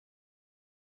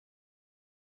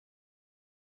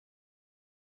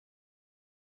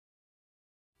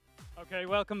Okay,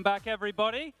 welcome back,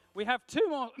 everybody. We have two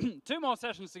more two more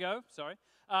sessions to go. Sorry,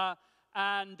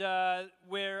 and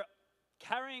we're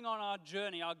carrying on our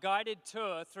journey, our guided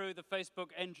tour through the Facebook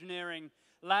engineering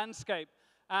landscape.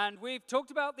 And we've talked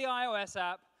about the iOS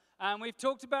app, and we've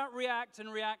talked about React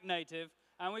and React Native,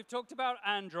 and we've talked about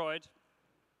Android,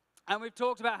 and we've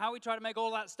talked about how we try to make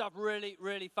all that stuff really,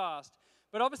 really fast.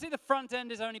 But obviously, the front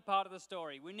end is only part of the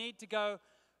story. We need to go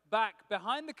back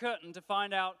behind the curtain to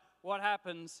find out what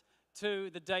happens to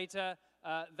the data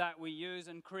that we use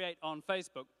and create on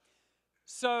Facebook.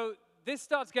 So this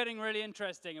starts getting really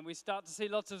interesting, and we start to see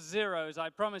lots of zeros. I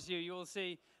promise you, you will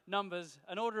see numbers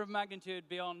an order of magnitude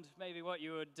beyond maybe what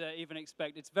you would even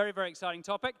expect. It's a very, very exciting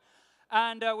topic.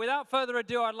 And without further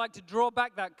ado, I'd like to draw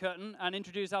back that curtain and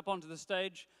introduce up onto the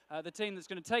stage the team that's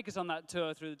going to take us on that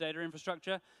tour through the data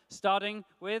infrastructure, starting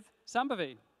with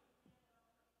Sambhavi.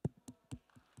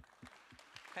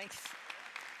 Thanks.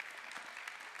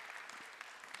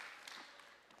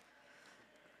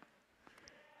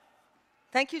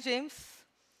 Thank you, James.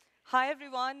 Hi,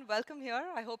 everyone. Welcome here.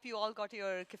 I hope you all got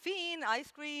your caffeine, ice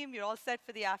cream. You're all set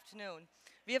for the afternoon.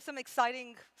 We have some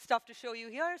exciting stuff to show you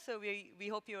here, so we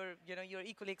hope you're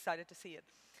equally excited to see it.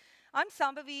 I'm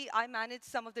Sambhavi. I manage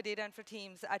some of the data infra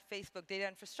teams at Facebook, data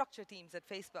infrastructure teams at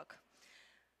Facebook.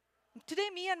 Today,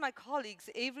 me and my colleagues,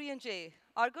 Avery and Jay,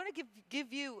 are going to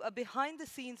give you a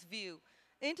behind-the-scenes view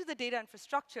into the data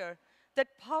infrastructure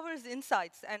that powers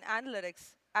insights and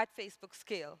analytics at Facebook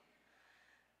scale.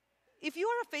 If you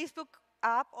are a Facebook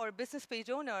app or business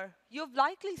page owner, you've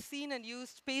likely seen and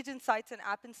used Page Insights and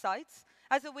App Insights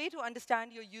as a way to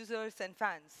understand your users and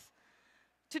fans.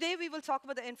 Today, we will talk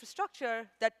about the infrastructure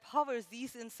that powers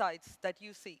these insights that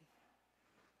you see.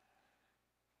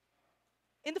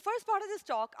 In the first part of this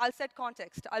talk, I'll set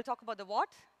context. I'll talk about the what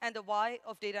and the why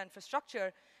of data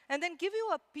infrastructure, and then give you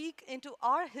a peek into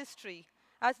our history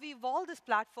as we evolve this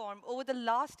platform over the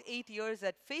last 8 years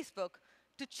at Facebook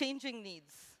to changing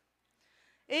needs.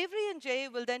 Avery and Jay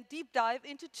will then deep dive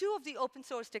into two of the open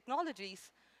source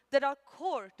technologies that are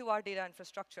core to our data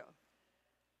infrastructure.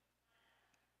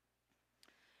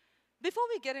 Before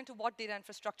we get into what data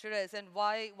infrastructure is and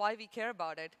why we care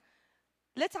about it,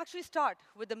 let's actually start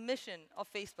with the mission of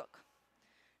Facebook.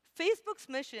 Facebook's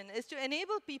mission is to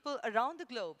enable people around the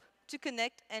globe to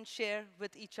connect and share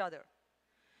with each other.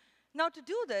 Now, to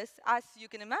do this, as you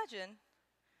can imagine,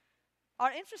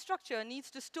 our infrastructure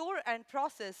needs to store and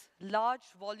process large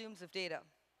volumes of data.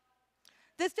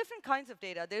 There's different kinds of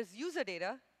data. There's user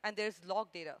data, and there's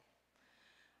log data.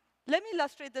 Let me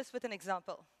illustrate this with an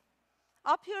example.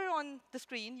 Up here on the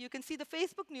screen, you can see the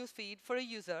Facebook newsfeed for a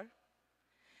user.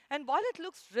 And while it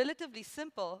looks relatively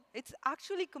simple, it's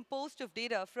actually composed of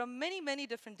data from many, many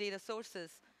different data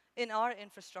sources in our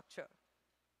infrastructure.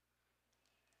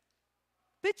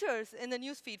 Pictures in the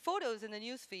newsfeed, photos in the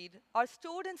newsfeed, are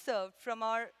stored and served from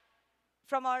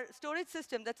our storage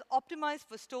system that's optimized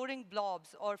for storing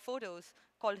blobs or photos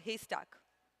called Haystack.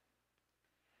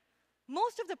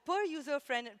 Most of the per-user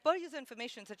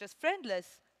information, such as friend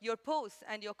lists, your posts,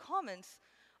 and your comments,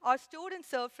 are stored and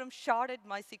served from sharded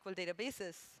MySQL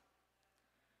databases,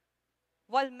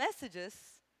 while messages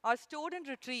are stored and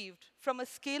retrieved from a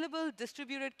scalable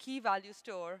distributed key value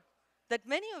store that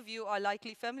many of you are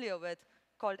likely familiar with,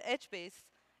 called Edgebase,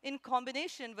 in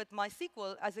combination with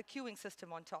MySQL as a queuing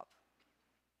system on top.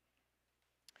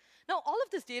 Now, all of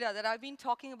this data that I've been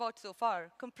talking about so far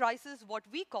comprises what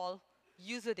we call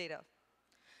user data.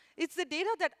 It's the data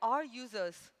that our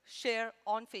users share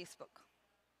on Facebook.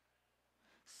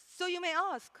 So you may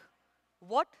ask,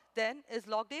 what then is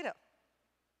log data?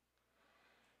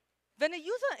 When a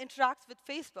user interacts with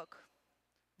Facebook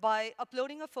by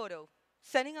uploading a photo,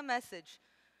 sending a message,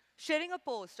 sharing a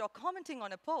post, or commenting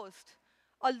on a post,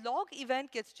 a log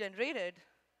event gets generated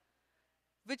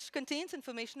which contains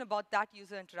information about that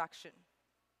user interaction.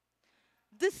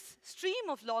 This stream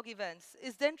of log events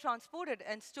is then transported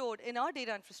and stored in our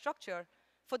data infrastructure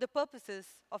for the purposes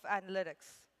of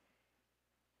analytics.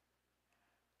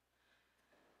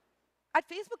 At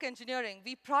Facebook Engineering,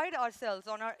 we pride ourselves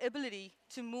on our ability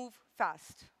to move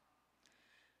fast.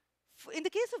 In the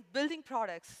case of building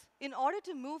products, in order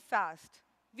to move fast,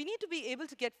 we need to be able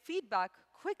to get feedback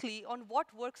quickly on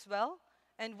what works well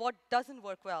and what doesn't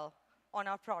work well on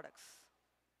our products.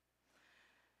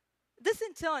 This,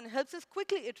 in turn, helps us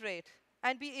quickly iterate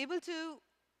and be able to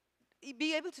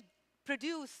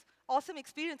produce awesome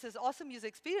experiences, awesome user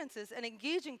experiences, and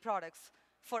engaging products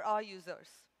for our users.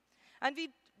 And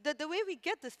the way we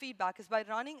get this feedback is by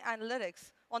running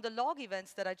analytics on the log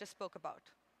events that I just spoke about.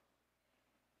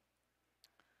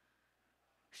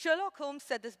 Sherlock Holmes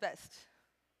said this best: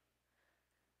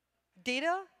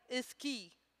 data is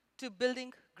key to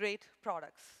building great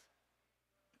products.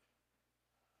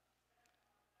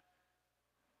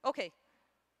 Okay,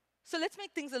 so let's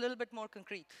make things a little bit more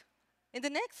concrete. In the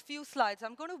next few slides,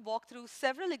 I'm going to walk through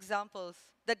several examples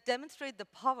that demonstrate the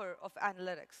power of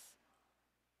analytics.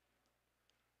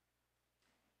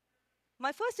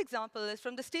 My first example is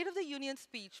from the State of the Union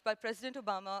speech by President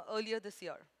Obama earlier this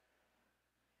year.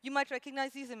 You might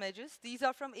recognize these images. These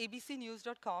are from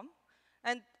abcnews.com.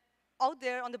 And out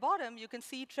there on the bottom, you can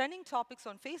see trending topics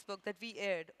on Facebook that we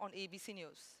aired on ABC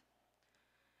News.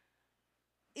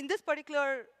 In this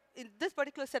particular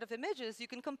set of images, you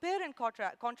can compare and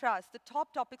contrast the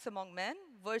top topics among men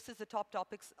versus the top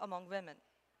topics among women.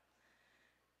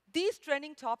 These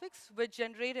trending topics were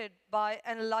generated by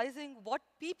analyzing what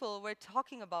people were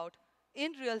talking about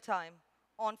in real time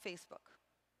on Facebook.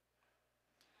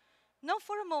 Now,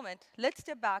 for a moment, let's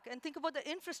step back and think about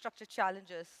the infrastructure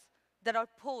challenges that are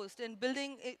posed in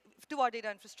building to our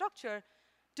data infrastructure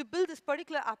to build this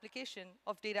particular application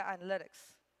of data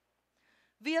analytics.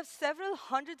 We have several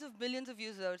hundreds of millions of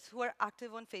users who are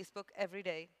active on Facebook every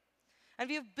day, and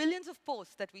we have billions of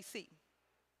posts that we see.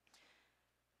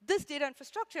 This data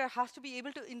infrastructure has to be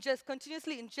able to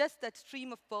continuously ingest that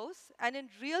stream of posts, and in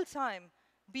real time,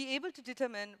 be able to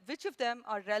determine which of them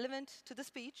are relevant to the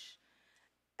speech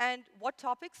and what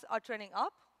topics are trending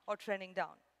up or trending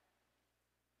down.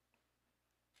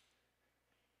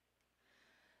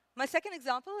 My second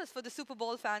example is for the Super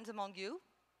Bowl fans among you.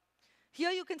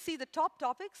 Here you can see the top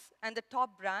topics and the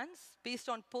top brands based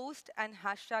on post and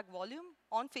hashtag volume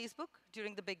on Facebook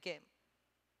during the big game.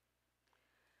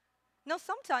 Now,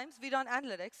 sometimes we run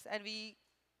analytics and we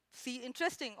see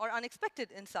interesting or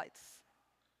unexpected insights.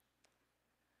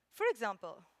 For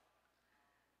example,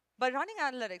 by running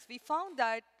analytics, we found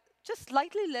that just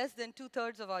slightly less than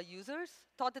 2/3 of our users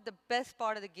thought that the best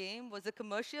part of the game was the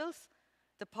commercials,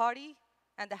 the party,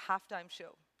 and the halftime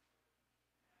show.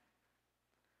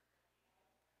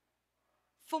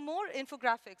 For more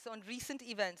infographics on recent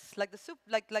events, like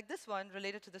this one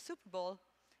related to the Super Bowl,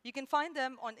 you can find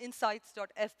them on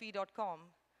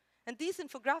insights.fb.com. And these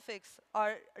infographics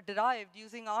are derived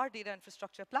using our data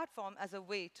infrastructure platform as a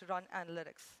way to run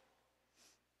analytics.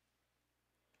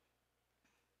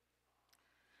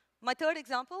 My third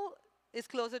example is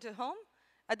closer to home.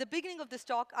 At the beginning of this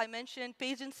talk, I mentioned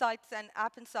Page Insights and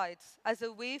App Insights as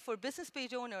a way for business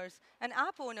page owners and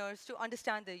app owners to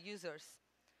understand their users.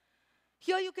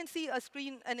 Here you can see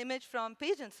an image from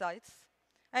Page Insights.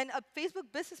 And a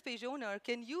Facebook business page owner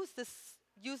can use this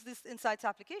Insights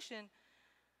application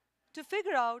to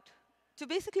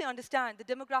basically understand the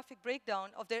demographic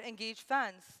breakdown of their engaged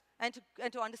fans and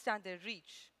to understand their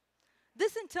reach.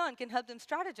 This, in turn, can help them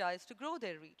strategize to grow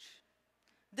their reach.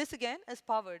 This, again, is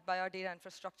powered by our data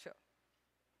infrastructure.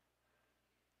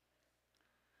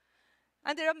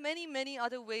 And there are many, many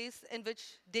other ways in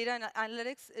which data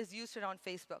analytics is used around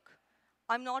Facebook.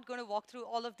 I'm not going to walk through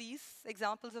all of these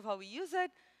examples of how we use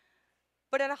it,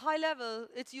 but at a high level,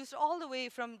 it's used all the way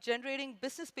from generating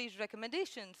business page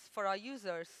recommendations for our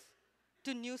users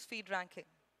to newsfeed ranking.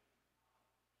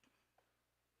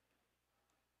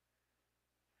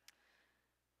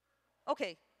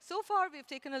 OK, so far we've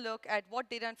taken a look at what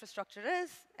data infrastructure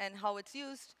is and how it's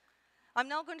used. I'm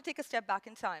now going to take a step back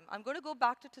in time. I'm going to go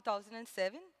back to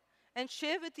 2007 and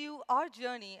share with you our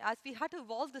journey as we had to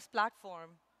evolve this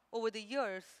platform over the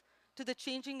years to the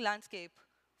changing landscape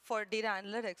for data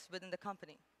analytics within the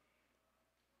company.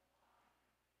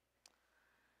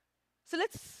 So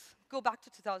let's go back to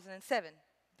 2007.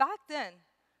 Back then,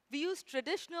 we used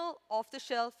traditional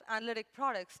off-the-shelf analytic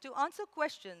products to answer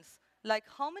questions like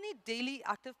how many daily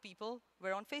active people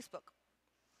were on Facebook.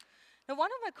 Now,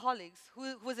 one of my colleagues,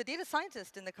 who was a data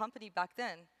scientist in the company back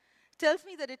then, tells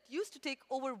me that it used to take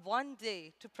over 1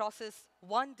 day to process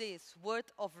 1 day's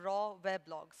worth of raw web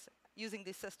logs using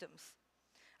these systems.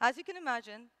 As you can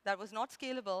imagine, that was not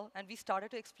scalable, and we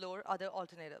started to explore other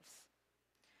alternatives.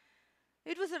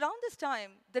 It was around this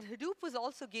time that Hadoop was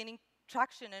also gaining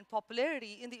traction and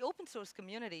popularity in the open source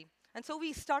community, and so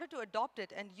we started to adopt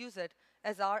it and use it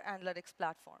as our analytics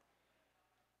platform.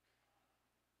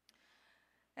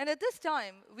 And at this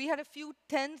time, we had a few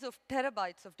tens of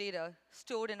terabytes of data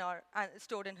stored in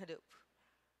Hadoop.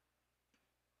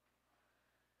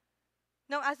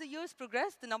 Now, as the years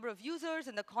progressed, the number of users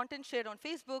and the content shared on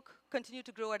Facebook continued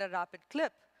to grow at a rapid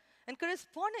clip. And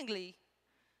correspondingly,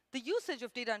 the usage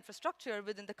of data infrastructure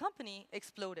within the company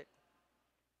exploded.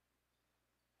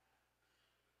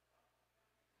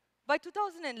 By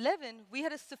 2011, we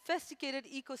had a sophisticated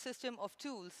ecosystem of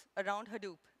tools around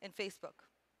Hadoop in Facebook.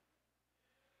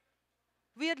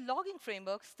 We had logging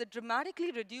frameworks that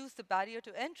dramatically reduced the barrier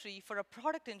to entry for a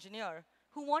product engineer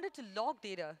who wanted to log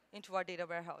data into our data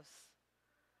warehouse.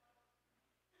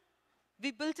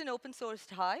 We built an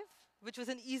open-sourced Hive, which was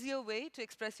an easier way to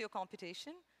express your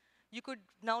computation. You could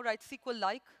now write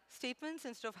SQL-like statements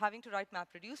instead of having to write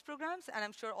MapReduce programs, and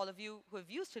I'm sure all of you who have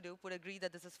used Hadoop would agree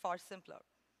that this is far simpler.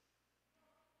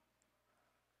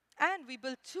 And we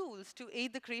built tools to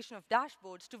aid the creation of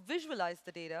dashboards to visualize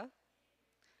the data,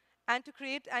 and to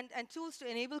create and tools to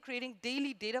enable creating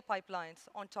daily data pipelines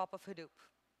on top of Hadoop.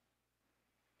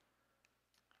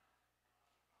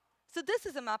 So this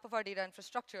is a map of our data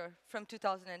infrastructure from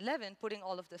 2011, putting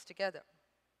all of this together.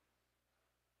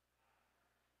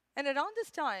 And around this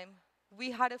time,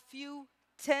 we had a few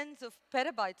tens of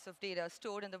petabytes of data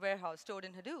stored in the warehouse, stored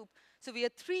in Hadoop. So we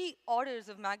had 3 orders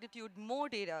of magnitude more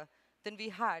data than we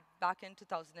had back in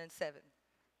 2007.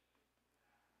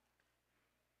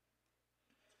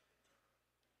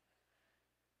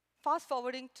 Fast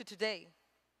forwarding to today,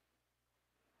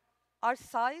 our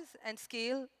size and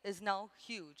scale is now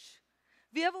huge.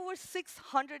 We have over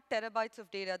 600 terabytes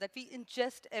of data that we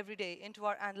ingest every day into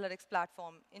our analytics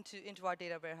platform, into our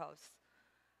data warehouse.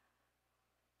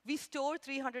 We store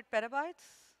 300 petabytes,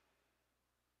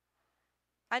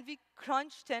 and we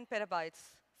crunch 10 petabytes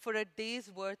for a day's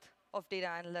worth of data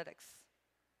analytics.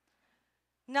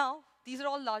 Now, these are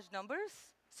all large numbers,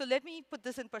 so let me put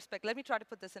this in perspective. Let me try to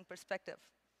put this in perspective.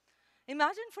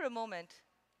 Imagine for a moment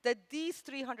that these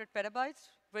 300 petabytes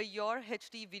were your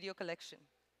HD video collection.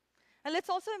 And let's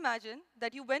also imagine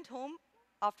that you went home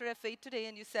after F8 today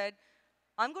and you said,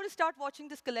 I'm going to start watching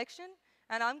this collection,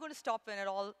 and I'm going to stop when it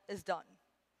all is done.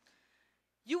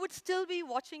 You would still be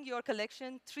watching your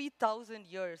collection 3,000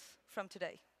 years from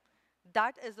today.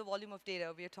 That is the volume of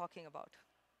data we are talking about.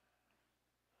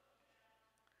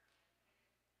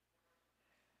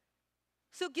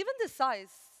 So given this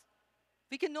size,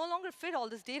 we can no longer fit all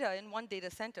this data in one data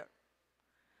center.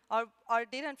 Our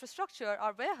data infrastructure,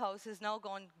 our warehouse, has now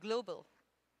gone global.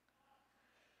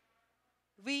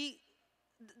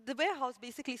 The warehouse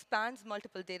basically spans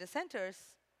multiple data centers,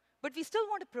 but we still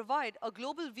want to provide a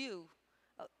global view,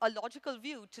 a logical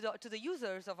view to the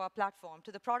users of our platform,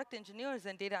 to the product engineers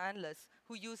and data analysts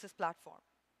who use this platform.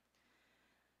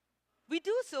 We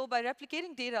do so by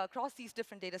replicating data across these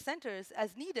different data centers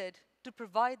as needed to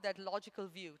provide that logical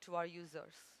view to our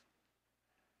users.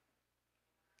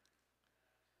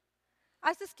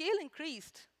 As the scale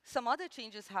increased, some other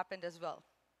changes happened as well.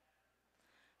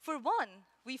 For one,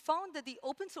 we found that the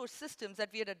open source systems that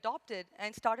we had adopted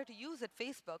and started to use at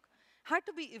Facebook had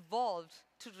to be evolved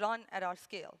to run at our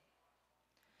scale.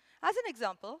 As an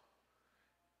example,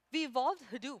 we evolved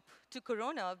Hadoop to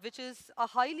Corona, which is a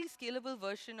highly scalable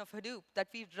version of Hadoop that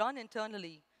we run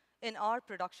internally in our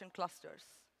production clusters.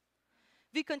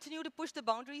 We continue to push the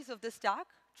boundaries of this stack,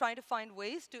 trying to find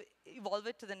ways to evolve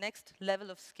it to the next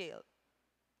level of scale.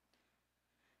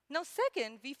 Now,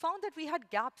 second, we found that we had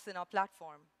gaps in our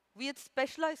platform. We had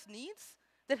specialized needs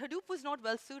that Hadoop was not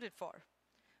well suited for.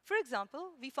 For example,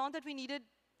 we found that we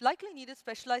likely needed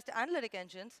specialized analytic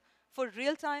engines for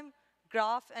real-time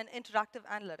graph and interactive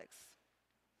analytics.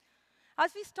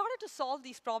 As we started to solve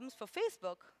these problems for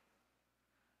Facebook,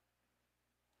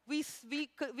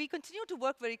 we continue to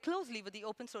work very closely with the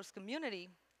open source community,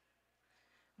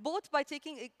 both by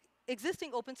taking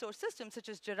existing open source systems such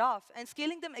as Giraffe and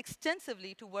scaling them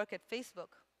extensively to work at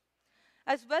Facebook,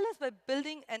 as well as by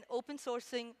building and open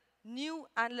sourcing new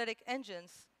analytic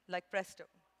engines like Presto.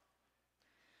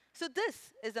 So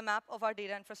this is a map of our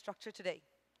data infrastructure today.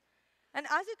 And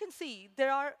as you can see,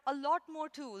 there are a lot more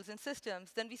tools and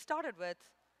systems than we started with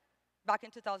back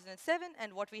in 2007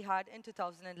 and what we had in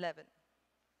 2011.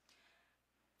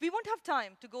 We won't have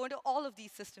time to go into all of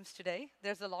these systems today.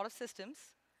 There's a lot of systems.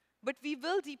 But we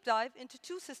will deep dive into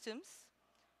 2 systems,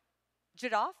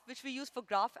 Giraffe, which we use for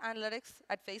graph analytics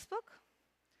at Facebook,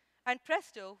 and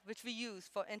Presto, which we use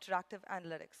for interactive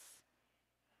analytics.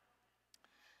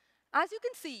 As you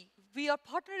can see, we are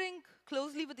partnering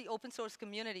closely with the open source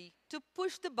community to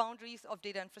push the boundaries of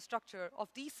data infrastructure of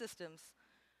these systems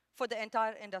for the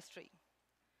entire industry.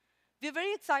 We're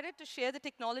very excited to share the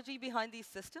technology behind these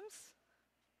systems,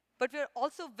 but we're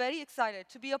also very excited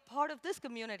to be a part of this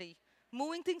community,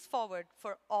 moving things forward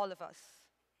for all of us.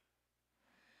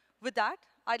 With that,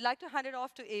 I'd like to hand it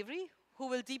off to Avery, who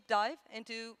will deep dive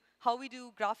into how we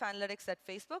do graph analytics at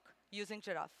Facebook using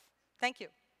Giraffe. Thank you.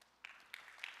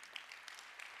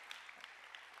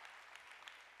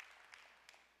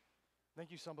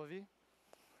 Thank you, Sambhavi.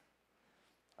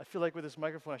 I feel like with this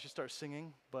microphone I should start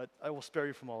singing, but I will spare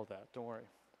you from all of that, don't worry.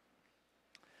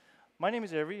 My name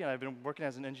is Avery, and I've been working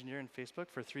as an engineer in Facebook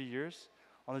for 3 years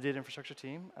on the data infrastructure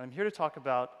team. And I'm here to talk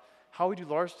about how we do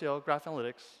large-scale graph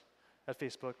analytics at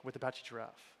Facebook with Apache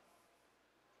Giraffe.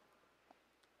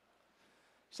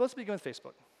 So let's begin with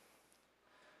Facebook.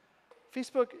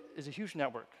 Facebook is a huge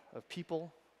network of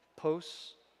people,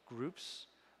 posts, groups,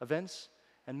 events,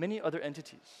 and many other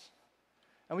entities.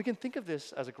 And we can think of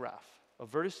this as a graph of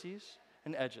vertices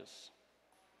and edges.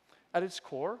 At its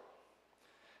core,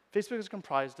 Facebook is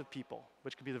comprised of people,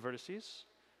 which could be the vertices,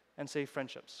 and say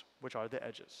friendships, which are the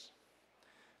edges.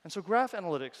 And so graph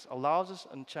analytics allows us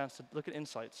a chance to look at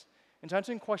insights into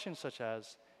answering questions such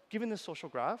as, given this social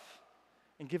graph,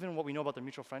 and given what we know about their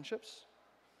mutual friendships,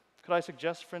 could I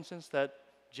suggest, for instance, that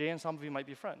Jay and some of you might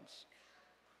be friends?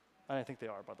 And I think they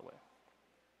are, by the way.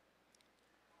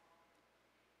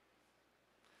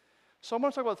 So I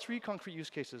want to talk about 3 concrete use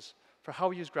cases for how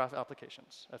we use graph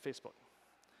applications at Facebook.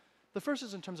 The first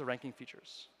is in terms of ranking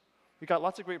features. We've got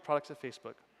lots of great products at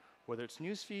Facebook, whether it's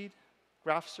newsfeed,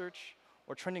 graph search,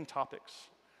 or trending topics.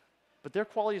 But their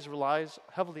quality relies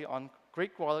heavily on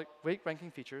great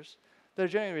ranking features that are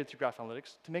generated through graph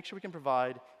analytics to make sure we can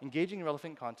provide engaging and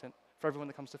relevant content for everyone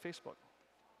that comes to Facebook.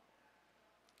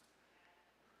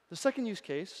 The second use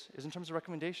case is in terms of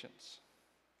recommendations.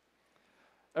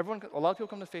 A lot of people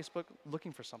come to Facebook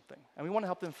looking for something, and we want to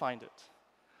help them find it.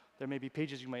 There may be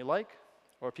pages you might like,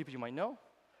 or people you might know,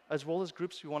 as well as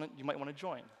groups you might want to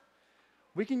join.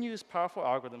 We can use powerful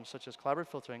algorithms such as collaborative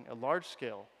filtering at large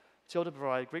scale to be able to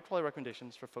provide great quality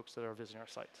recommendations for folks that are visiting our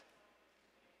site.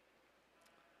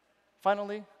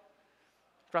 Finally,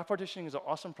 graph partitioning is an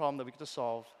awesome problem that we get to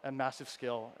solve at massive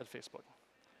scale at Facebook.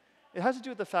 It has to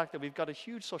do with the fact that we've got a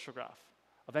huge social graph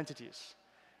of entities.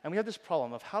 And we have this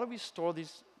problem of how do we store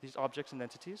these objects and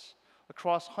entities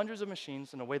across hundreds of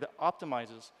machines in a way that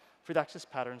optimizes for the access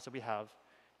patterns that we have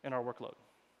in our workload.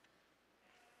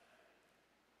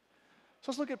 So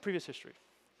let's look at previous history.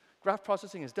 Graph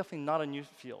processing is definitely not a new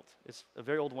field. It's a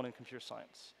very old one in computer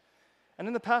science. And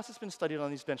in the past, it's been studied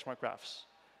on these benchmark graphs.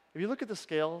 If you look at the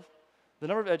scale, the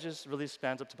number of edges really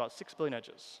spans up to about 6 billion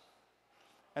edges.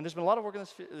 And there's been a lot of work in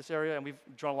this area, and we've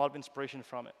drawn a lot of inspiration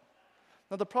from it.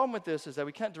 Now, the problem with this is that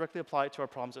we can't directly apply it to our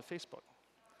problems at Facebook.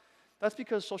 That's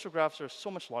because social graphs are so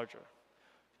much larger.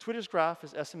 Twitter's graph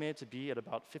is estimated to be at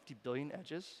about 50 billion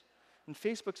edges, and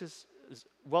Facebook's is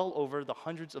well over the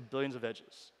hundreds of billions of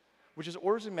edges, which is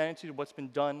orders of magnitude of what's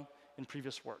been done in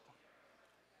previous work.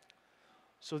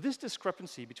 So this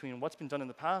discrepancy between what's been done in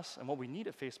the past and what we need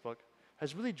at Facebook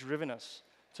has really driven us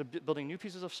to building new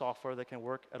pieces of software that can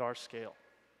work at our scale.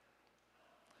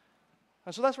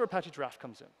 And so that's where Apache Giraffe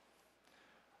comes in.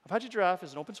 Apache Giraffe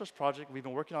is an open source project we've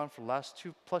been working on for the last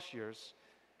 2+ years,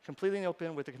 completely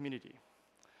open with the community.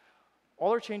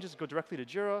 All our changes go directly to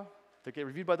Jira, they get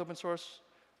reviewed by the open source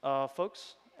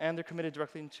folks, and they're committed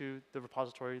directly into the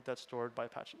repository that's stored by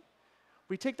Apache.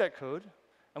 We take that code,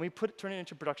 and we turn it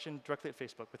into production directly at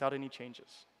Facebook without any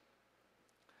changes.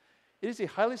 It is a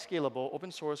highly scalable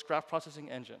open source graph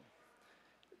processing engine,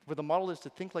 where the model is to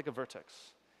think like a vertex.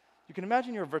 You can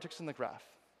imagine you're a vertex in the graph.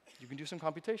 You can do some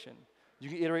computation. You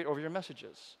can iterate over your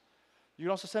messages. You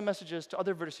can also send messages to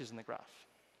other vertices in the graph.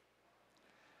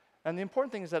 And the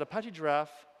important thing is that Apache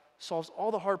Giraffe solves all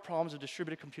the hard problems of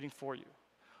distributed computing for you,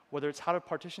 whether it's how to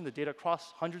partition the data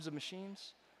across hundreds of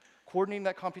machines, coordinating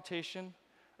that computation,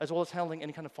 as well as handling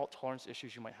any kind of fault tolerance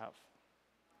issues you might have.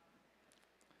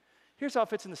 Here's how it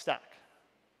fits in the stack.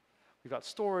 We've got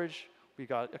storage, we've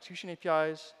got execution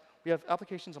APIs, we have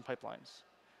applications and pipelines.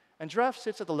 And Giraffe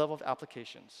sits at the level of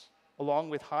applications, along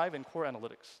with Hive and Core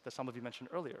Analytics that some of you mentioned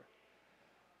earlier.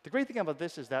 The great thing about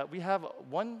this is that we have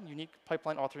one unique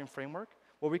pipeline authoring framework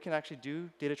where we can actually do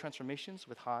data transformations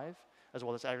with Hive, as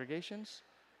well as aggregations.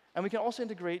 And we can also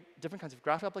integrate different kinds of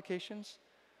graph applications,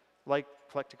 like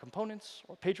collected components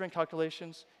or PageRank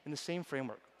calculations in the same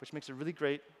framework, which makes it really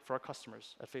great for our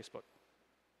customers at Facebook.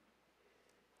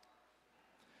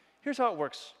 Here's how it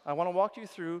works. I want to walk you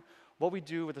through what we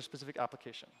do with a specific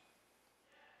application.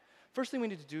 First thing we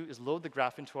need to do is load the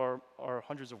graph into our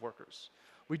hundreds of workers.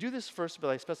 We do this first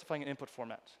by specifying an input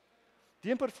format.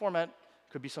 The input format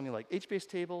could be something like HBase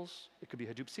tables, it could be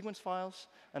Hadoop sequence files,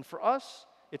 and for us,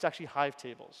 it's actually Hive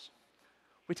tables.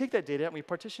 We take that data and we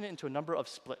partition it into a number of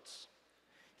splits.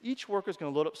 Each worker is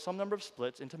going to load up some number of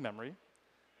splits into memory,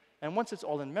 and once it's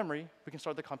all in memory, we can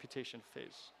start the computation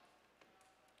phase.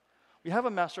 We have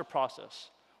a master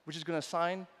process, which is going to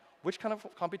assign which kind of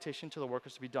computation to the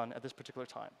workers to be done at this particular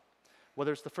time.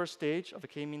 Whether it's the first stage of a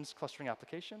k-means clustering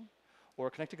application or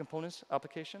a connected components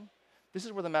application, this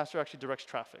is where the master actually directs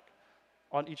traffic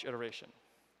on each iteration.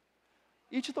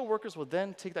 Each of the workers will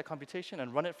then take that computation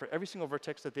and run it for every single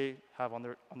vertex that they have on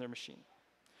their machine,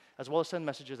 as well as send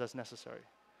messages as necessary.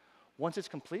 Once it's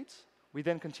complete, We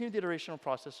then continue the iterational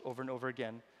process over and over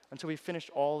again until we finished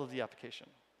all of the application.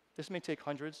 This may take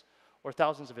hundreds or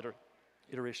thousands of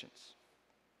iterations.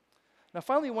 Now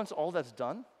finally, once all that's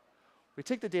done, we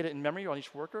take the data in memory on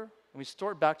each worker, and we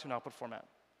store it back to an output format.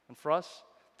 And for us,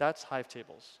 that's Hive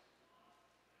tables.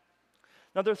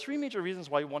 Now, there are three major reasons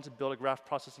why we want to build a graph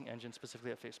processing engine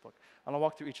specifically at Facebook, and I'll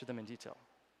walk through each of them in detail.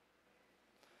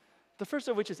 The first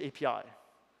of which is API.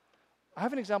 I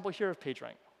have an example here of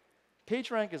PageRank.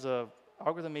 PageRank is an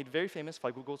algorithm made very famous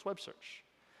by Google's web search.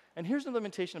 And here's an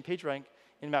implementation of PageRank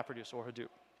in MapReduce or Hadoop.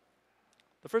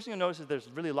 The first thing you'll notice is there's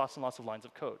really lots and lots of lines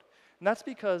of code. And that's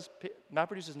because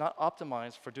MapReduce is not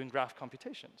optimized for doing graph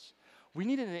computations. We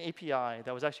needed an API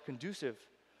that was actually conducive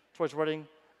towards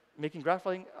making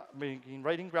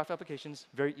writing graph applications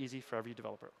very easy for every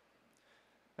developer.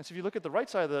 And so if you look at the right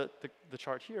side of the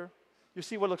chart here, you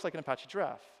see what it looks like in Apache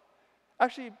Giraffe.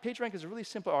 Actually, PageRank is a really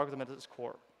simple algorithm at its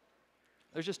core.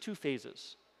 There's just two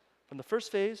phases. From the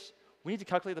first phase, we need to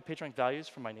calculate the PageRank values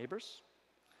from my neighbors.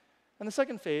 And the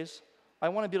second phase, I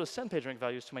want to be able to send PageRank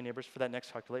values to my neighbors for that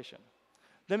next calculation.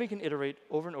 Then we can iterate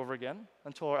over and over again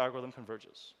until our algorithm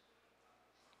converges.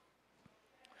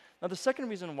 Now, the second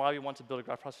reason why we want to build a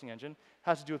graph processing engine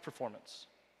has to do with performance.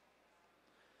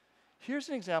 Here's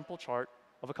an example chart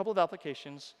of a couple of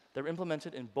applications that were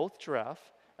implemented in both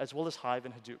Giraffe as well as Hive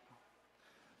and Hadoop.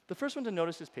 The first one to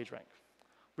notice is PageRank.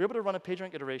 We're able to run a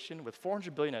PageRank iteration with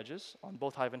 400 billion edges on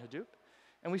both Hive and Hadoop,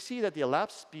 and we see that the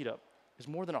elapsed speedup is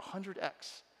more than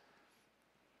 100x.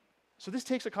 So this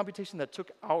takes a computation that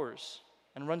took hours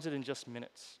and runs it in just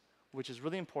minutes, which is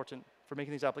really important for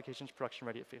making these applications production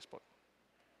ready at Facebook.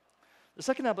 The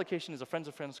second application is a friends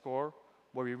of friends score,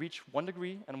 where we reach 1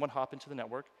 degree and 1 hop into the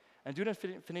network and do an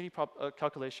infinity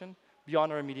calculation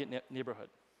beyond our immediate neighborhood.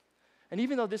 And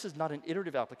even though this is not an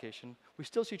iterative application, we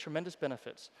still see tremendous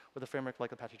benefits with a framework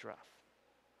like Apache Giraffe.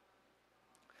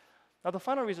 Now, the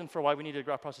final reason for why we need a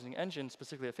graph processing engine,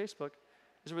 specifically at Facebook,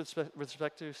 is with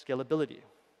respect to scalability.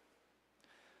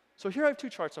 So here I have two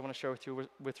charts I want to share with you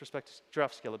with respect to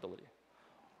Giraffe scalability.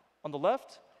 On the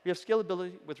left, we have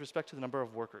scalability with respect to the number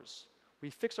of workers. We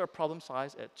fix our problem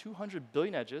size at 200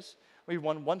 billion edges, and we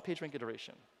run one PageRank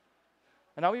iteration.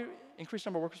 And now we increase the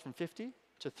number of workers from 50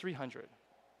 to 300.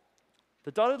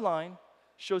 The dotted line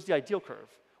shows the ideal curve,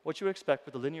 what you would expect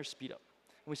with a linear speedup.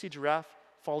 And we see Giraffe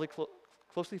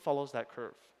closely follows that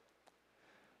curve.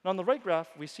 Now on the right graph,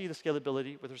 we see the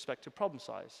scalability with respect to problem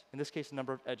size, in this case, the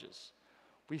number of edges.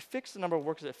 We fix the number of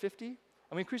workers at 50, and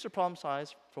we increase our problem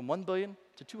size from 1 billion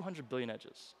to 200 billion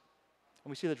edges. And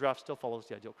we see the Giraffe still follows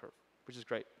the ideal curve, which is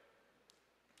great.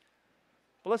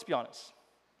 But let's be honest.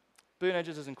 Billion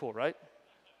edges isn't cool, right?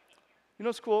 You know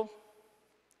what's cool?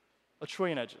 1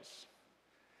 trillion edges.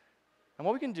 And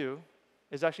what we can do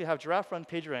is actually have Giraffe run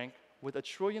PageRank with 1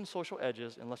 trillion social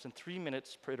edges in less than 3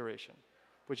 minutes per iteration,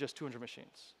 with just 200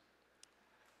 machines.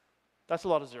 That's a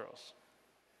lot of zeros.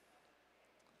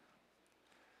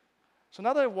 So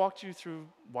now that I've walked you through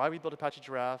why we built Apache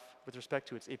Giraffe with respect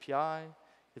to its API,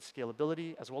 its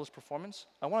scalability, as well as performance,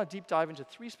 I want to deep dive into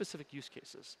 3 specific use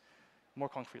cases more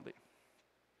concretely.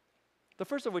 The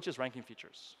first of which is ranking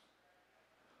features.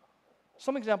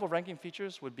 Some example of ranking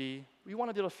features would be, we want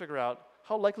to be able to figure out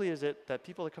how likely is it that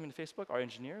people that come into Facebook are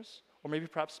engineers, or maybe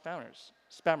perhaps spammers.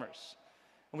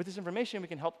 And with this information, we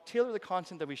can help tailor the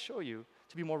content that we show you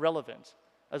to be more relevant,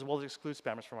 as well as exclude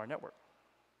spammers from our network.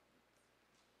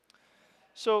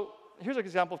 So here's an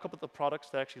example of a couple of the products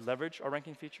that actually leverage our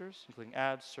ranking features, including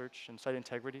ads, search, and site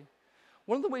integrity.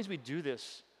 One of the ways we do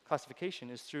this classification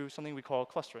is through something we call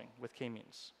clustering with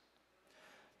k-means.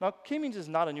 Now, k-means is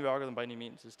not a new algorithm by any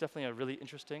means. It's definitely a really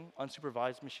interesting,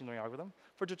 unsupervised machine learning algorithm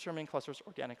for determining clusters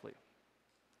organically.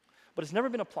 But it's never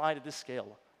been applied at this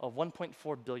scale of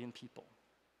 1.4 billion people.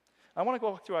 I want to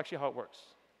go through actually how it works.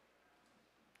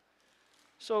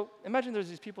 So imagine there's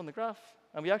these people in the graph,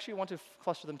 and we actually want to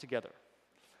cluster them together.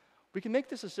 We can make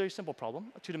this a very simple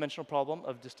problem, a 2-dimensional problem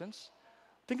of distance.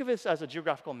 Think of this as a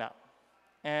geographical map.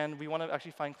 And we want to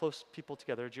actually find close people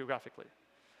together geographically.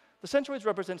 The centroids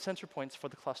represent sensor points for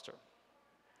the cluster.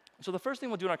 So the first thing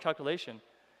we'll do in our calculation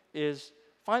is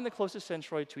find the closest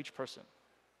centroid to each person.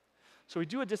 So we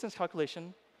do a distance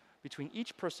calculation between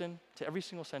each person to every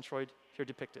single centroid here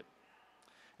depicted.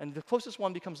 And the closest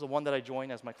one becomes the one that I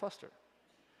join as my cluster.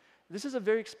 This is a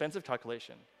very expensive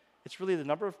calculation. It's really the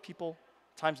number of people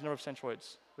times the number of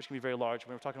centroids, which can be very large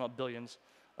when we're talking about billions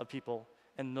of people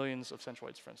and millions of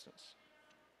centroids, for instance.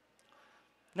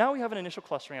 Now we have an initial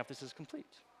clustering after this is complete.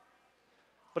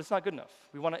 But it's not good enough.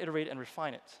 We want to iterate and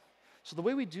refine it. So the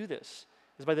way we do this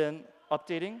is by then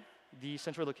updating the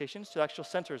centroid locations to the actual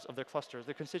centers of their clusters,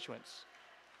 their constituents.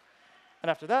 And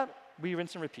after that, we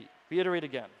rinse and repeat. We iterate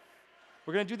again.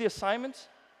 We're going to do the assignment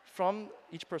from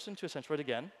each person to a Centroid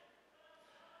again.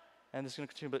 And this is going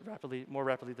to continue a bit more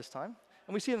rapidly this time.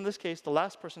 And we see in this case, the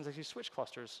last person has actually switched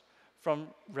clusters from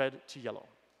red to yellow,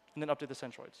 and then update the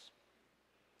Centroids.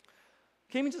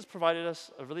 K-means has provided us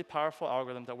a really powerful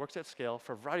algorithm that works at scale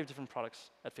for a variety of different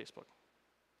products at Facebook.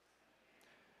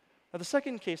 Now, the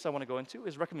second case I want to go into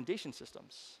is recommendation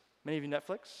systems. Many of you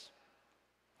Netflix.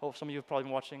 Hope some of you have probably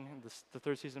been watching the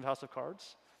third season of House of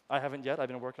Cards. I haven't yet. I've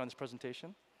been working on this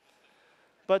presentation.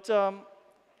 But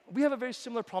we have a very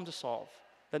similar problem to solve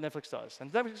that Netflix does.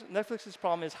 And Netflix's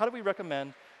problem is, how do we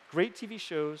recommend great TV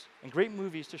shows and great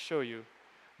movies to show you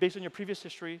based on your previous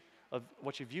history of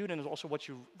what you viewed and also what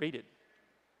you rated?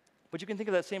 But you can think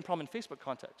of that same problem in Facebook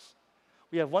context.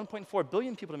 We have 1.4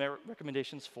 billion people to make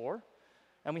recommendations for,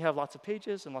 and we have lots of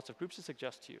pages and lots of groups to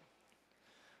suggest to you.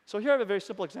 So here I have a very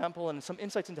simple example and some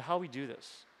insights into how we do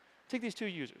this. Take these two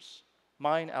users,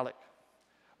 Mai and Alec.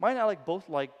 Mai and Alec both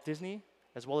like Disney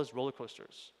as well as roller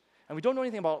coasters. And we don't know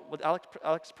anything about what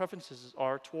Alec's preferences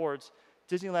are towards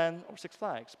Disneyland or Six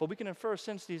Flags, but we can infer,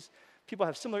 since these people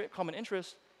have similar common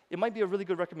interests, it might be a really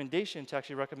good recommendation to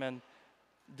actually recommend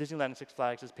Disneyland and Six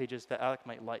Flags as pages that Alec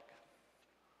might like.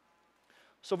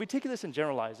 So if we take this and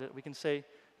generalize it, we can say,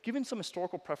 given some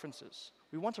historical preferences,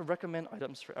 we want to recommend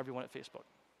items for everyone at Facebook.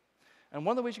 And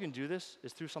one of the ways you can do this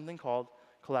is through something called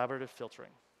collaborative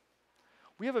filtering.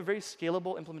 We have a very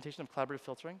scalable implementation of collaborative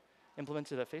filtering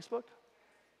implemented at Facebook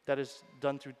that is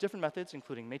done through different methods,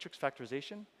 including matrix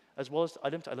factorization, as well as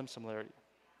item-to-item similarity.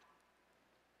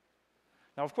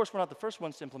 Now, of course, we're not the first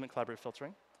ones to implement collaborative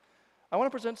filtering. I want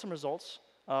to present some results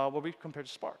where we compare to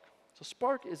Spark. So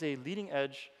Spark is a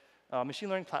leading-edge machine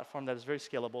learning platform that is very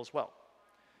scalable as well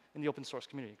in the open source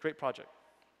community. Great project.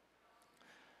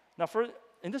 Now,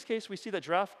 in this case, we see that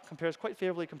Giraffe compares quite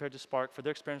favorably compared to Spark for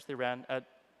their experiments they ran at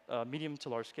medium to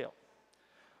large scale.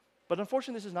 But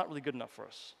unfortunately, this is not really good enough for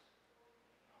us.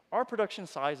 Our production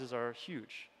sizes are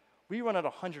huge. We run at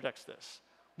 100x this.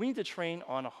 We need to train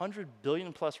on 100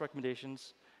 billion plus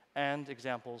recommendations and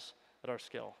examples at our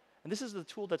scale. And this is the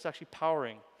tool that's actually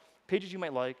powering pages you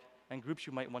might like and groups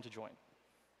you might want to join.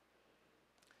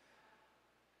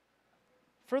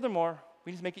 Furthermore,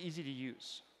 we need to make it easy to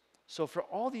use. So for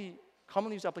all the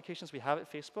commonly used applications we have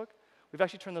at Facebook, we've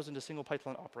actually turned those into single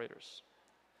Python operators.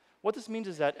 What this means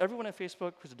is that everyone at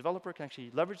Facebook who's a developer can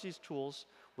actually leverage these tools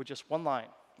with just one line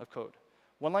of code.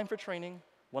 One line for training,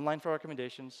 one line for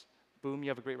recommendations. Boom, you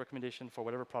have a great recommendation for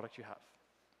whatever product you have.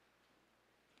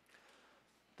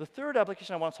 The third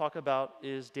application I want to talk about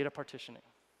is data partitioning.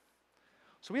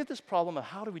 So we have this problem of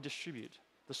how do we distribute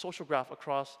the social graph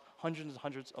across hundreds and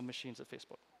hundreds of machines at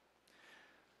Facebook.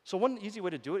 So one easy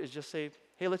way to do it is just say,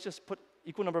 hey, let's just put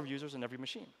equal number of users in every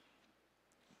machine.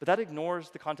 But that ignores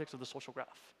the context of the social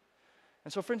graph.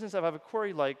 And so for instance, if I have a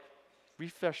query like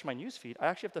refresh my newsfeed, I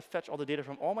actually have to fetch all the data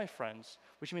from all my friends,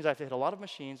 which means I have to hit a lot of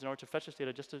machines in order to fetch this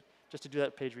data just to do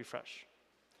that page refresh.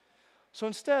 So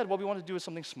instead, what we want to do is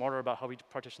something smarter about how we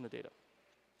partition the data.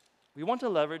 We want to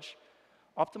leverage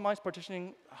optimized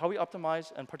partitioning, how we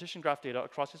optimize and partition graph data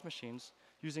across these machines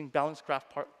using balanced graph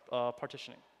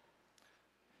partitioning.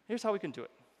 Here's how we can do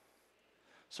it.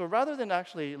 So rather than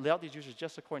actually lay out these users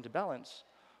just according to balance,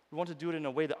 we want to do it in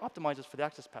a way that optimizes for the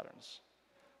access patterns.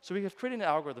 So we have created an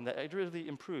algorithm that iteratively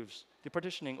improves the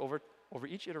partitioning over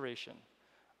each iteration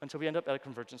until we end up at a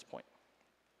convergence point.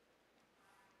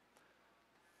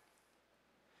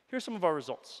 Here's some of our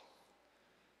results.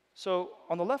 So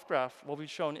on the left graph, what we've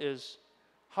shown is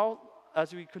how,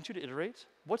 as we continue to iterate,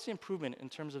 what's the improvement in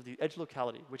terms of the edge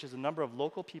locality, which is the number of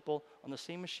local people on the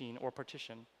same machine or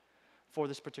partition for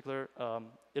this particular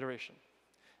iteration.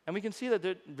 And we can see that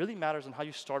it really matters on how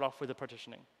you start off with the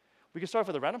partitioning. We can start off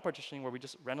with a random partitioning where we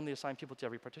just randomly assign people to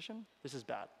every partition. This is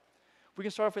bad. We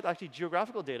can start off with actually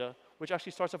geographical data, which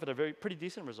actually starts off at a pretty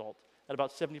decent result at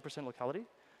about 70% locality.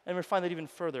 And refine that even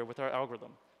further with our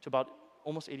algorithm to about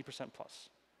almost 80% plus.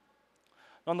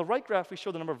 Now on the right graph, we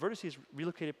show the number of vertices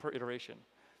relocated per iteration.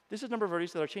 This is the number of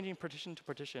vertices that are changing partition to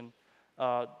partition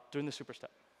during the superstep.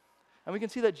 And we can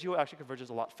see that geo actually converges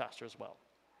a lot faster as well.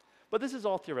 But this is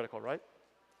all theoretical, right?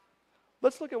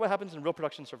 Let's look at what happens in real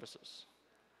production services.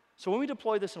 So when we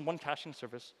deploy this in one caching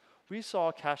service, we saw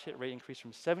a cache hit rate increase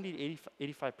from 70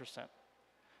 to 85%.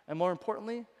 And more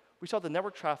importantly, we saw the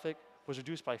network traffic was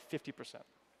reduced by 50%.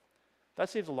 That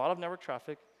saves a lot of network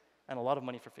traffic and a lot of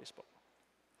money for Facebook.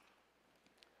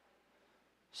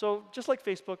 So just like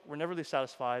Facebook, we're never really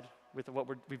satisfied with what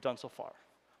we've done so far.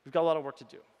 We've got a lot of work to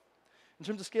do. In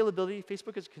terms of scalability,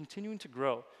 Facebook is continuing to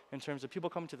grow in terms of people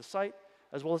coming to the site,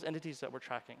 as well as entities that we're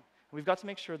tracking. And we've got to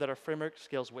make sure that our framework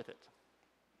scales with it.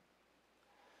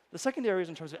 The second area is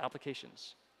in terms of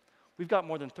applications. We've got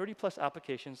more than 30+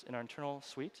 applications in our internal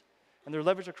suite, and they're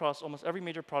leveraged across almost every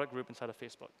major product group inside of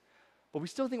Facebook. But we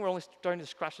still think we're only starting to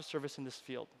scratch the surface in this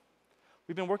field.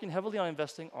 We've been working heavily on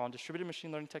investing on distributed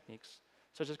machine learning techniques,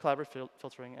 such as collaborative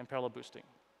filtering and parallel boosting.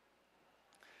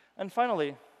 And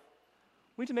finally,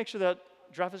 we need to make sure that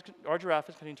our Giraffe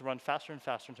is continuing to run faster and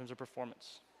faster in terms of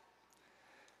performance.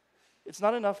 It's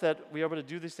not enough that we are able to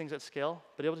do these things at scale,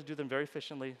 but able to do them very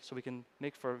efficiently so we can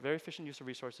make for very efficient use of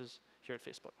resources here at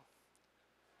Facebook.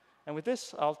 And with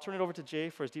this, I'll turn it over to Jay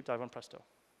for his deep dive on Presto.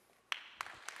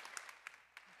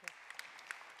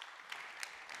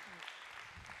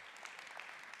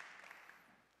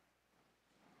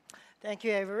 Thank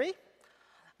you, Avery.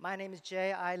 My name is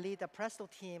Jay. I lead the Presto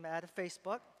team at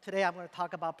Facebook. Today, I'm going to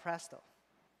talk about Presto.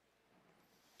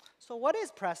 So what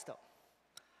is Presto?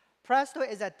 Presto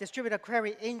is a distributed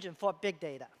query engine for big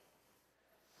data.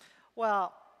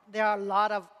 Well, there are a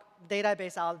lot of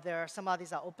databases out there. Some of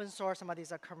these are open source, some of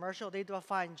these are commercial. They do a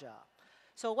fine job.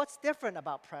 So what's different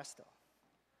about Presto?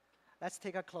 Let's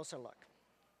take a closer look.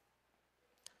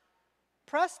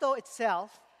 Presto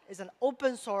itself is an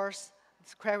open source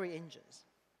query engine.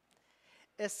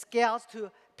 It scales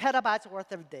to petabytes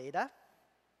worth of data.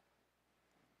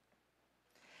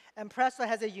 And Presto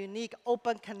has a unique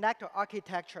open connector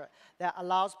architecture that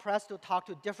allows Presto to talk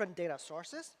to different data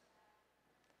sources.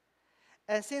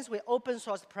 And since we open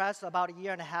sourced Presto about 1.5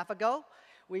 years ago,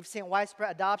 we've seen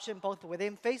widespread adoption both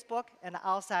within Facebook and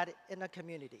outside in the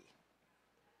community.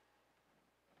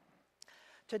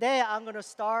 Today, I'm going to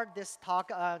start this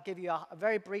talk, give you a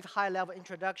very brief high-level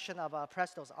introduction of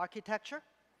Presto's architecture.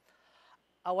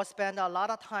 I will spend a lot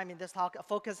of time in this talk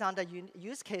focus on the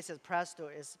use cases Presto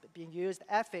is being used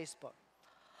at Facebook,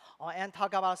 and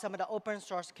talk about some of the open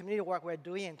source community work we're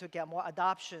doing to get more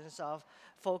adoptions of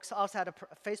folks outside of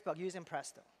Facebook using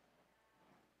Presto.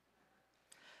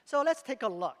 So let's take a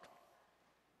look.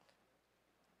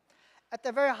 At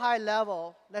the very high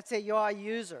level, let's say you're a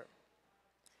user.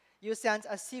 You send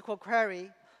a SQL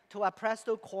query to a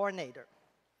Presto coordinator.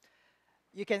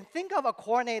 You can think of a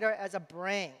coordinator as a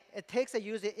brain. It takes a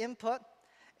user input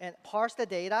and parse the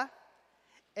data,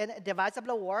 and it divides up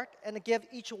the work and give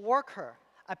each worker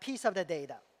a piece of the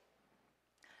data.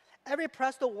 Every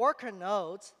Presto worker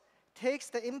node takes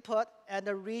the input and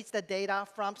reads the data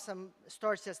from some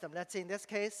storage system. Let's say in this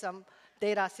case, some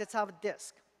data sits on a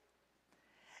disk.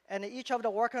 And each of the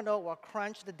worker nodes will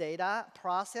crunch the data,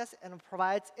 process, and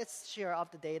provides its share of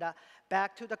the data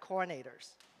back to the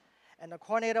coordinators. And the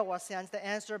coordinator will send the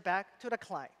answer back to the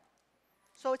client.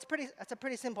 So it's a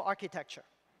pretty simple architecture.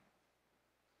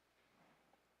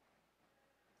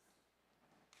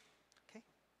 Okay.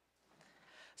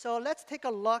 So let's take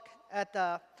a look at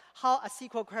how a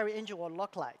SQL query engine will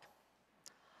look like.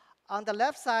 On the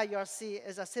left side, you'll see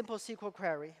is a simple SQL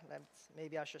query.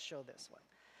 Maybe I should show this one.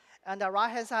 On the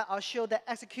right-hand side, I'll show the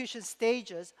execution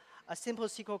stages a simple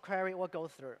SQL query will go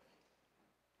through.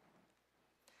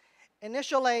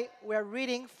 Initially, we're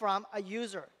reading from a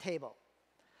user table.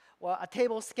 Well, a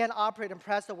table scan operator in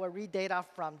Presto will read data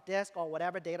from disk or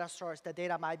whatever data source the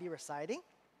data might be residing.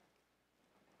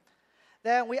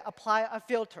 Then we apply a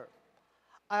filter.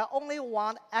 I only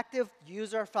want active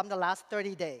user from the last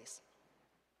 30 days.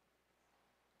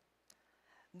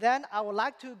 Then I would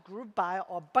like to group by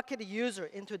or bucket the user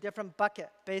into different buckets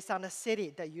based on the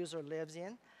city the user lives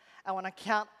in. I want to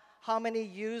count how many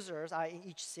users are in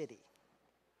each city.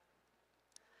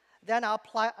 Then I'll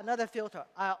apply another filter.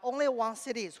 I only want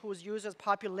cities whose users'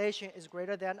 population is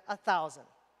greater than 1,000.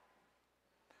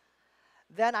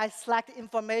 Then I select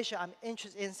information I'm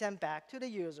interested in send back to the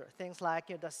user. Things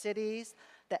like the cities,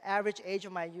 the average age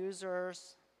of my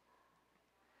users.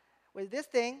 With this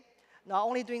thing, not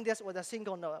only doing this with a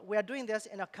single node, we are doing this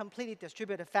in a completely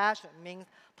distributed fashion, meaning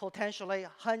potentially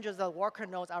hundreds of worker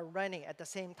nodes are running at the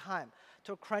same time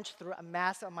to crunch through a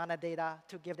massive amount of data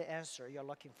to give the answer you're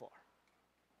looking for.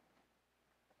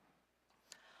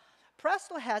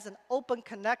 Presto has an open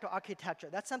connector architecture.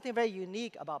 That's something very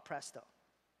unique about Presto.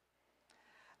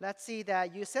 Let's see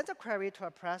that you send a query to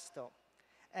a Presto,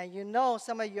 and you know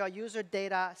some of your user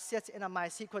data sits in a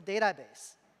MySQL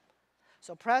database.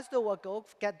 So Presto will go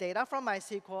get data from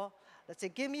MySQL. Let's say,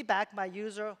 give me back my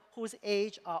user whose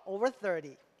age are over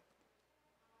 30.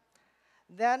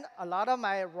 Then a lot of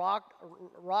my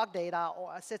raw data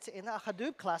sits in a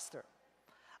Hadoop cluster.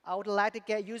 I would like to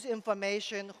get user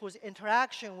information whose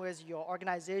interaction with your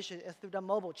organization is through the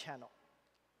mobile channel.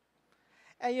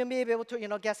 And you may be able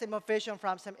to get some information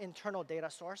from some internal data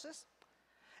sources.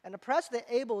 And the Presto is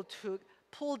able to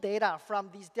pull data from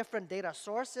these different data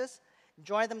sources,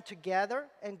 join them together,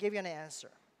 and give you an answer.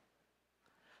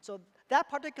 So That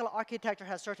particular architecture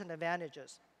has certain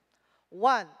advantages.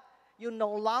 One, you no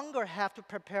longer have to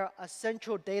prepare a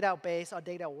central database or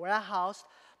data warehouse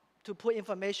to put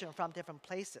information from different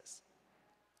places.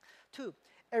 Two,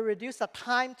 it reduces the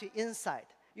time to insight.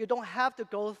 You don't have to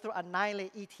go through a nightly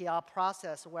ETL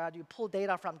process where you pull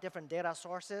data from different data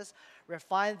sources,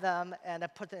 refine them, and then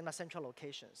put them in the central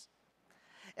locations.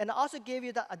 And it also gives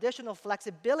you the additional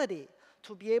flexibility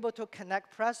to be able to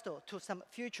connect Presto to some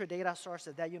future data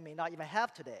sources that you may not even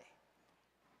have today.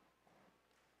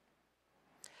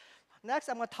 Next,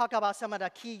 I'm going to talk about some of the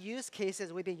key use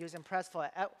cases we've been using Presto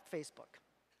at Facebook.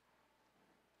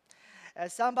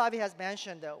 As somebody has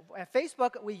mentioned, at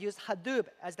Facebook, we use Hadoop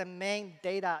as the main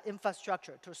data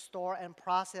infrastructure to store and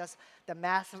process the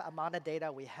massive amount of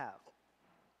data we have.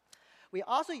 We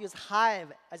also use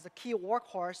Hive as the key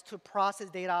workhorse to process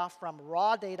data from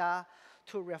raw data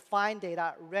to refined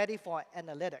data ready for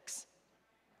analytics.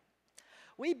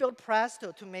 We built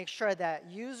Presto to make sure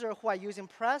that users who are using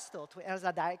Presto to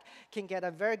answer that can get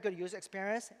a very good user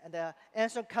experience, and the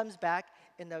answer comes back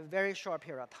in a very short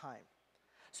period of time.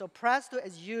 So Presto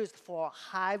is used for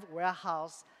Hive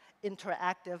warehouse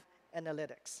interactive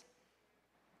analytics.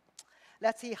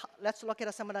 Let's look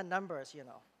at some of the numbers,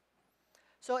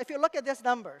 So if you look at these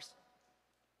numbers,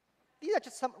 these are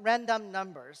just some random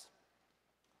numbers.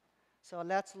 So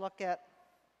let's look at,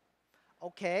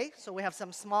 OK, so we have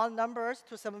some small numbers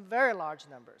to some very large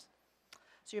numbers.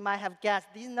 So you might have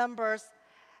guessed these numbers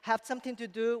have something to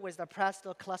do with the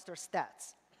Presto cluster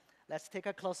stats. Let's take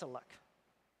a closer look.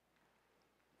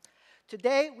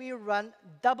 Today, we run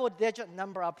double-digit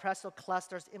number of Presto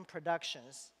clusters in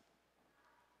productions.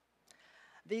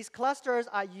 These clusters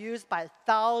are used by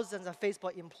thousands of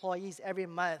Facebook employees every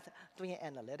month doing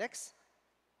analytics.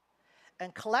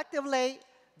 And collectively,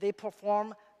 they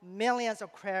perform millions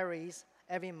of queries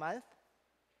every month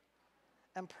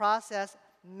and process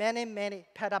many, many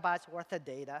petabytes worth of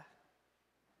data.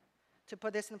 To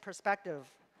put this in perspective,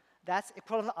 that's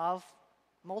equivalent of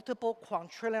multiple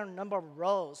quadrillion number of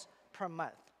rows per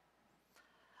month.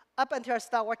 Up until I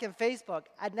started working Facebook,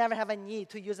 I never have a need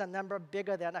to use a number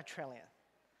bigger than a trillion.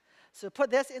 So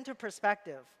put this into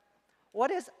perspective.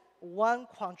 What is 1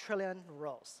 quadrillion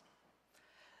rows?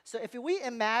 So if we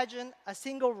imagine a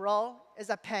single row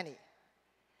is a penny,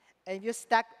 and you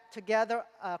stack together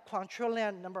a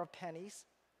quadrillion number of pennies,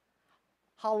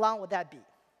 how long would that be?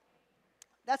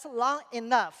 That's long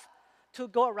enough to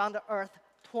go around the Earth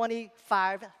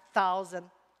 25,000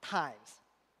 times.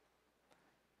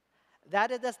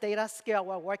 That is the data scale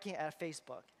we're working at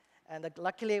Facebook. And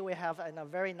luckily, we have a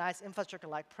very nice infrastructure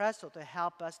like Presto to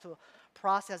help us to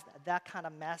process that kind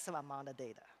of massive amount of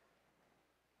data.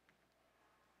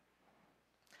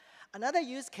 Another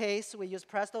use case we use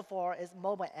Presto for is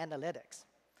mobile analytics.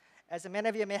 As many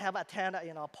of you may have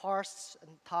attended, Parse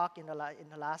talk in the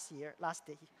last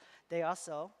day or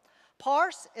so.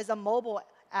 Parse is a mobile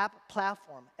app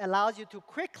platform. It allows you to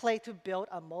quickly to build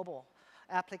a mobile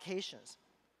applications.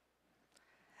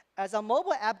 As a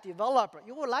mobile app developer,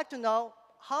 you would like to know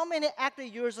how many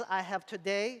active users I have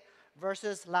today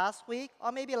versus last week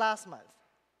or maybe last month.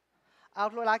 I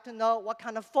would like to know what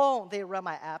kind of phone they run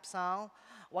my apps on,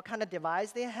 what kind of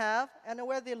device they have, and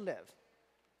where they live.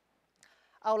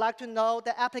 I would like to know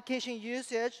the application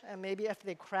usage, and maybe if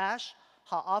they crash,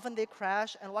 how often they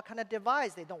crash, and what kind of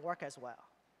device they don't work as well.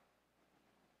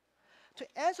 To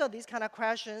answer these kind of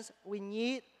questions, we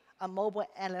need a mobile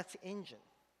analytics engine.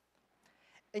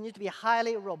 It needs to be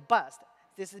highly robust.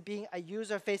 This is being a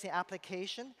user-facing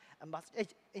application, and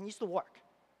it needs to work.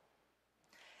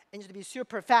 It needs to be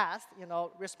super fast.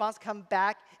 Response come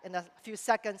back in a few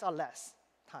seconds or less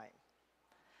time.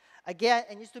 Again,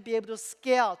 it needs to be able to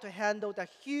scale to handle the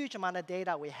huge amount of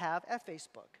data we have at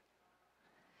Facebook.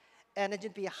 And it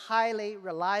needs to be highly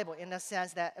reliable in the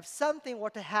sense that if something were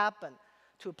to happen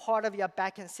to part of your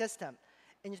backend system,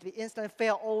 it needs to be instantly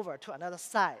fail over to another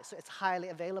site, so it's highly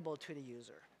available to the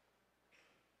user.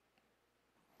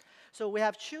 So we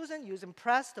have chosen using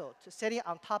Presto to sitting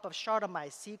on top of Shard of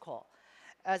MySQL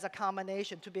as a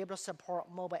combination to be able to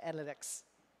support mobile analytics.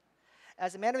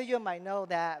 As many of you might know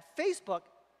that Facebook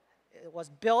was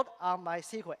built on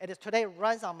MySQL. It is today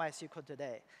runs on MySQL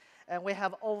today. And we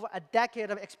have over a decade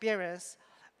of experience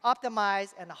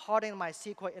optimized and hardening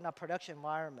MySQL in our production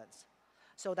environments.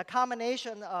 So the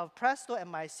combination of Presto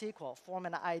and MySQL form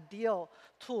an ideal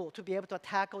tool to be able to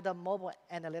tackle the mobile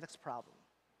analytics problem.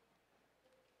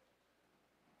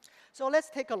 So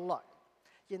let's take a look.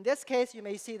 In this case, you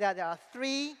may see that there are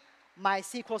 3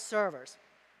 MySQL servers.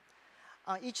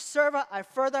 On each server, I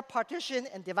further partition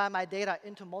and divide my data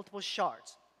into multiple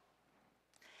shards.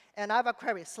 And I have a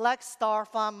query, select star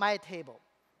from my table.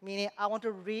 meaning I want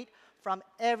to read from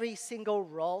every single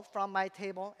row from my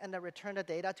table and then return the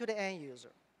data to the end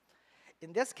user.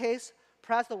 In this case,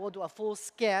 Presto will do a full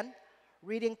scan,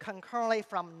 reading concurrently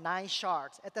from 9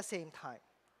 shards at the same time.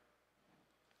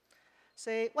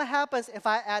 Say, what happens if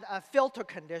I add a filter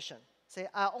condition? Say,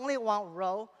 I only want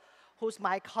row whose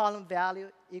my column value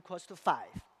equals to 5.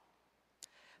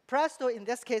 Presto, in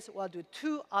this case, will do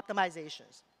 2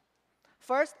 optimizations.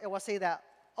 First, it will say that,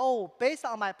 oh, based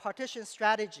on my partition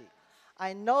strategy,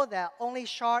 I know that only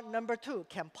shard number 2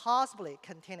 can possibly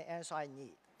contain the answer I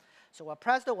need. So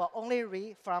Presto will only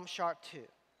read from shard 2.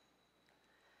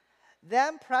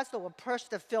 Then Presto will push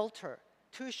the filter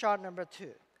to shard number 2.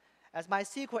 As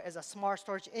MySQL is a smart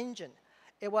storage engine,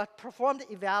 it will perform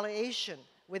the evaluation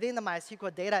within the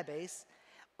MySQL database,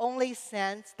 only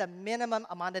sends the minimum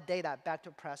amount of data back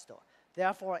to Presto,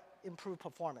 therefore improve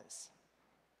performance.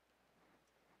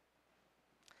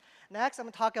 Next, I'm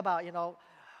going to talk about,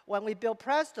 when we build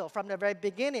Presto from the very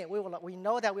beginning, we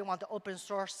know that we want to open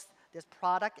source this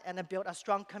product and then build a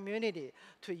strong community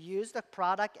to use the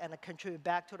product and contribute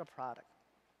back to the product.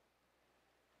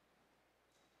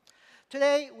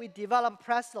 Today, we develop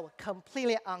Presto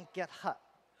completely on GitHub.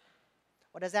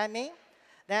 What does that mean?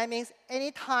 That means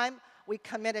anytime we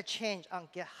commit a change on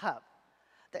GitHub,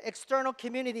 the external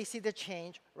community sees the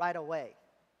change right away.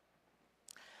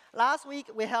 Last week,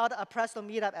 we held a Presto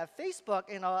meetup at Facebook,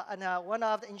 and one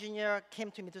of the engineers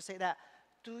came to me to say that,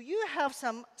 do you have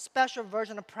some special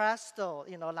version of Presto,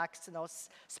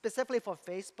 specifically for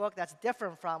Facebook that's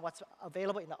different from what's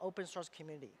available in the open source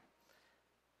community?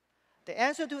 The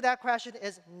answer to that question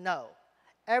is no.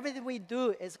 Everything we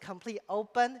do is completely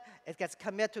open. It gets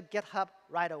committed to GitHub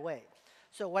right away.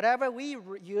 So whatever we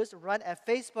use run at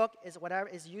Facebook is whatever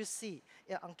is you see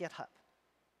on GitHub.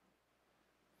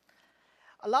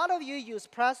 A lot of you use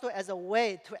Presto as a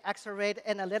way to accelerate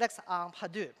analytics on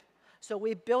Hadoop. So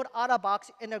we built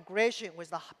out-of-box integration with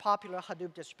the popular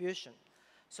Hadoop distribution.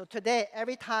 So today,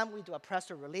 every time we do a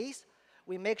Presto release,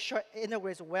 we make sure it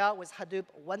integrates well with Hadoop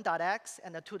 1.x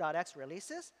and the 2.x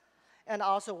releases, and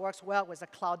also works well with the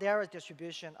Cloudera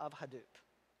distribution of Hadoop.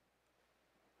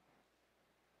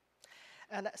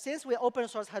 And since we open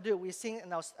source Hadoop, we've seen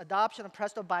adoption of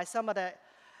Presto by some of the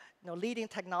leading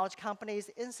technology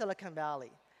companies in Silicon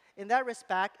Valley. In that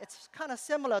respect, it's kind of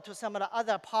similar to some of the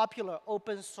other popular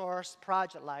open source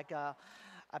projects like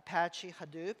Apache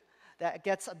Hadoop that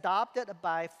gets adopted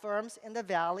by firms in the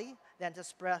Valley, then to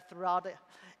spread throughout the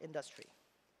industry.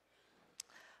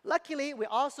 Luckily, we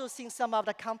also seen some of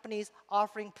the companies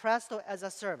offering Presto as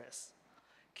a service.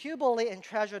 Cuboly and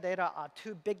Treasure Data are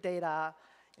 2 big data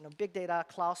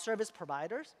cloud service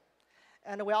providers.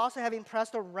 And we're also having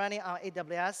Presto running on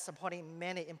AWS, supporting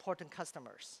many important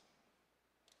customers.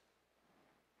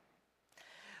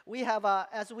 We have,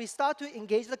 as we start to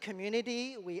engage the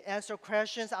community, we answer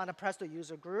questions on the Presto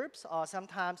user groups, or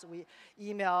sometimes we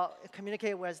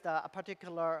communicate with the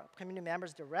particular community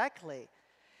members directly.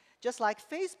 Just like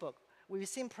Facebook, we've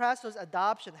seen Presto's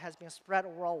adoption has been spread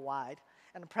worldwide,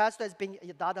 and Presto is being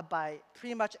adopted by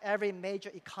pretty much every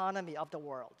major economy of the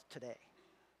world today.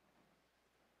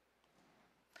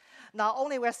 Not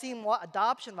only we're seeing more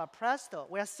adoption of Presto,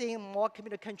 we're seeing more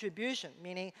community contribution,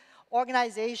 meaning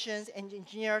organizations and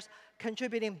engineers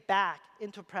contributing back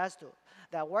into Presto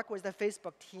that work with the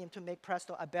Facebook team to make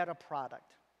Presto a better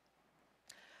product.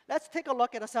 Let's take a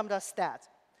look at some of the stats.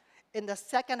 In the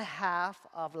second half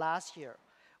of last year,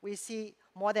 we see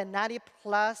more than 90+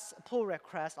 pull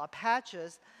requests or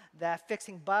patches that are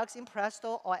fixing bugs in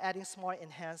Presto or adding small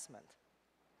enhancement.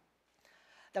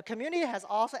 The community has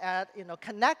also added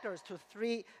connectors to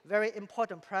 3 very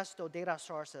important Presto data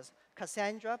sources: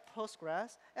 Cassandra,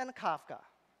 Postgres, and Kafka.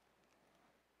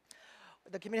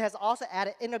 The community has also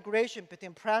added integration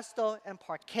between Presto and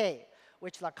Parquet,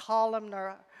 which is a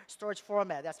columnar storage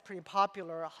format that's pretty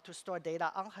popular to store data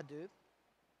on Hadoop.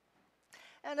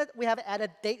 And we have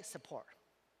added date support.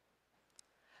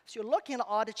 So you're looking at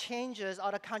all the changes,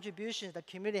 all the contributions the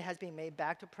community has been made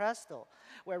back to Presto.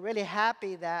 We're really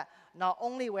happy that not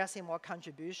only we're seeing more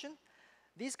contribution,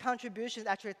 these contributions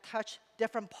actually touch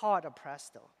different parts of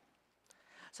Presto.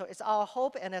 So it's our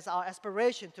hope and it's our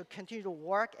aspiration to continue to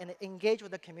work and engage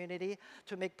with the community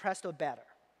to make Presto better.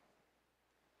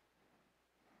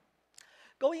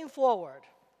 Going forward,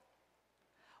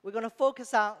 we're going to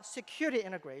focus on security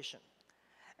integration.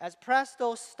 As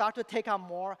Presto start to take on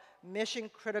more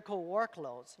mission-critical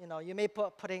workloads, you may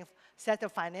putting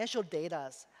sensitive financial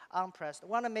data on Presto.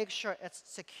 We want to make sure it's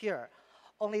secure.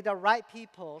 Only the right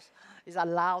people is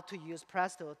allowed to use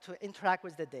Presto to interact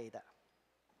with the data.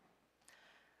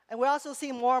 And we're also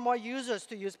seeing more and more users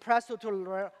to use Presto to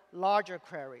learn larger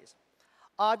queries.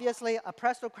 Obviously, a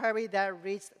Presto query that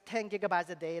reads 10 gigabytes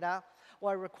of data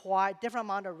will require different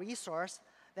amount of resource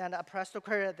than a Presto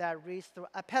query that reads through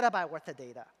a petabyte worth of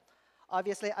data.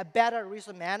 Obviously, a better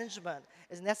resource management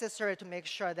is necessary to make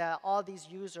sure that all these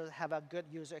users have a good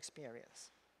user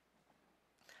experience.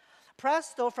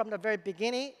 Presto, from the very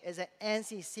beginning, is an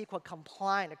ANSI SQL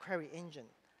compliant query engine.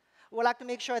 We would like to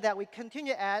make sure that we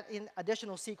continue to add in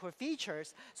additional SQL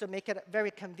features to make it very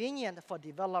convenient for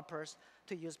developers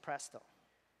to use Presto.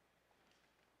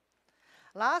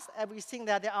 Last, we've seen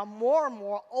that there are more and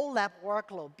more OLAP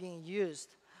workload being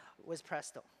used with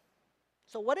Presto.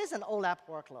 So what is an OLAP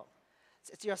workload?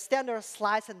 It's your standard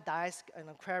slice and dice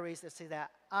queries that say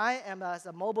that I am, as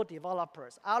a mobile developer,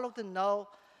 I would like to know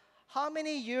how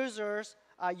many users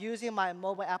are using my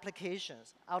mobile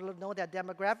applications. I would know their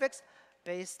demographics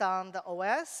based on the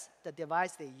OS, the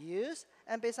device they use,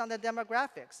 and based on the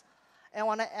demographics. And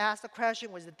when I ask the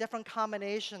question with a different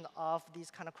combination of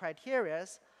these kind of criteria,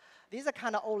 these are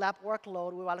kind of OLAP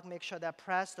workload. We want to make sure that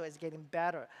Presto is getting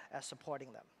better at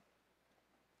supporting them.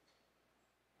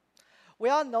 We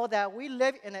all know that we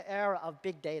live in an era of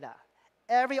big data.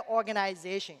 Every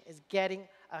organization is getting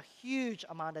a huge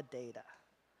amount of data.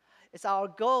 It's our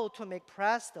goal to make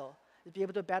Presto to be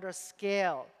able to better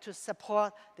scale, to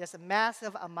support this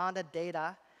massive amount of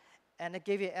data, and to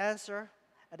give you an answer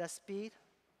at the speed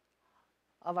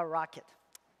of a rocket.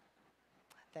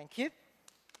 Thank you.